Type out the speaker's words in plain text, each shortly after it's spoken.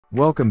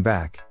Welcome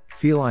back,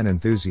 feline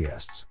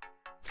enthusiasts.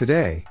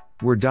 Today,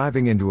 we're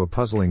diving into a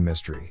puzzling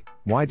mystery.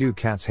 Why do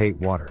cats hate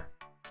water?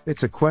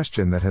 It's a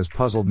question that has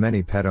puzzled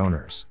many pet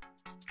owners.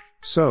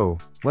 So,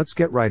 let's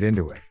get right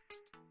into it.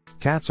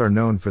 Cats are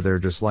known for their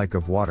dislike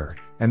of water,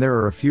 and there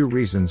are a few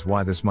reasons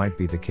why this might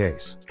be the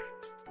case.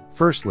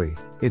 Firstly,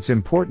 it's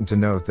important to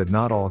note that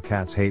not all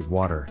cats hate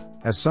water,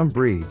 as some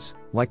breeds,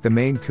 like the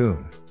Maine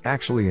Coon,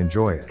 actually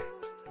enjoy it.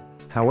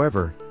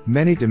 However,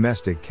 many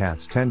domestic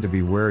cats tend to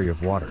be wary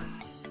of water.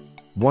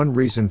 One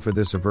reason for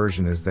this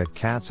aversion is that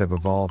cats have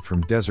evolved from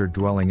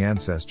desert-dwelling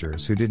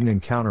ancestors who didn't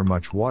encounter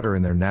much water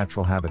in their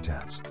natural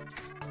habitats.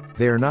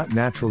 They are not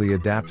naturally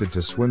adapted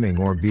to swimming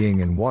or being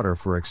in water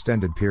for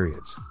extended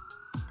periods.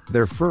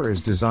 Their fur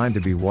is designed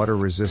to be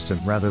water-resistant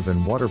rather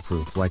than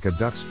waterproof like a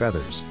duck's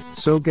feathers,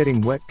 so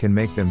getting wet can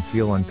make them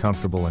feel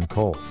uncomfortable and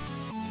cold.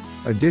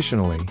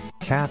 Additionally,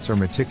 cats are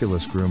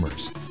meticulous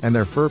groomers, and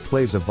their fur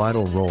plays a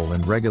vital role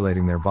in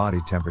regulating their body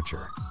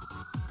temperature.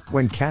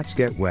 When cats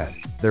get wet,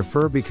 their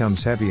fur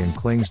becomes heavy and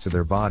clings to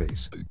their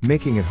bodies,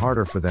 making it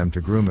harder for them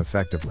to groom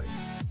effectively.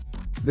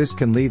 This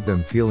can leave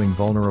them feeling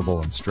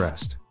vulnerable and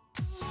stressed.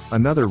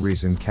 Another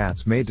reason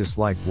cats may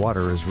dislike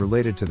water is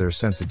related to their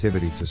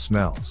sensitivity to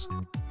smells.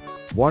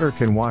 Water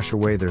can wash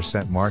away their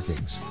scent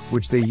markings,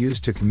 which they use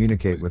to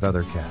communicate with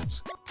other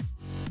cats.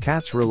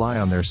 Cats rely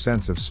on their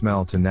sense of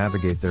smell to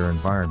navigate their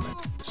environment,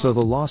 so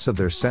the loss of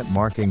their scent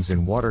markings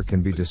in water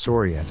can be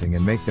disorienting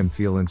and make them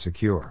feel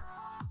insecure.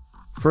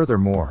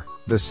 Furthermore,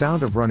 the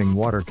sound of running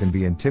water can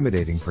be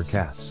intimidating for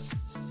cats.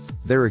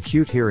 Their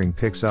acute hearing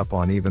picks up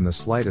on even the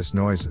slightest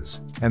noises,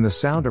 and the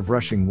sound of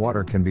rushing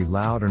water can be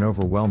loud and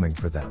overwhelming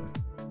for them.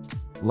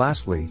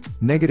 Lastly,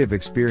 negative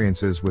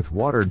experiences with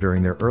water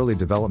during their early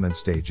development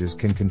stages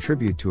can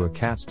contribute to a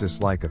cat's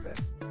dislike of it.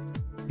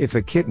 If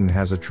a kitten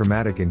has a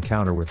traumatic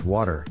encounter with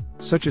water,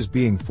 such as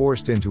being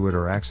forced into it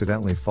or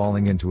accidentally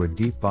falling into a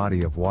deep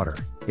body of water,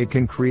 it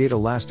can create a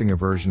lasting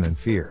aversion and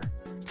fear.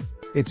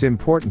 It's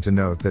important to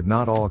note that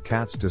not all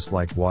cats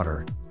dislike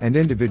water, and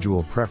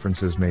individual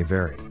preferences may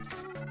vary.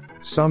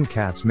 Some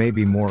cats may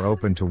be more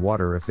open to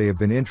water if they have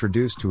been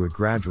introduced to it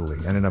gradually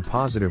and in a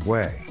positive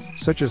way,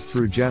 such as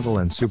through gentle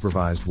and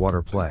supervised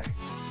water play.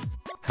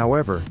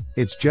 However,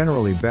 it's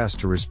generally best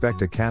to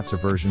respect a cat's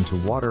aversion to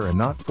water and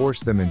not force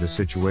them into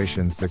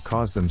situations that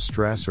cause them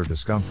stress or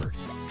discomfort.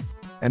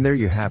 And there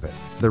you have it,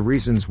 the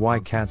reasons why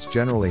cats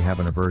generally have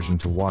an aversion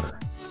to water.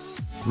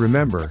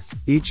 Remember,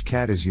 each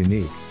cat is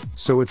unique,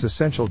 so it's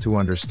essential to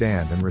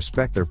understand and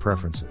respect their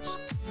preferences.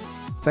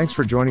 Thanks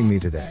for joining me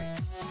today.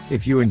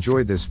 If you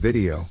enjoyed this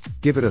video,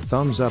 give it a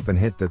thumbs up and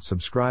hit that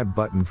subscribe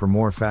button for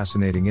more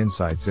fascinating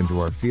insights into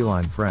our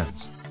feline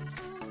friends.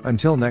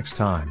 Until next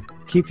time,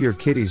 keep your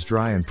kitties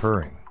dry and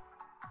purring.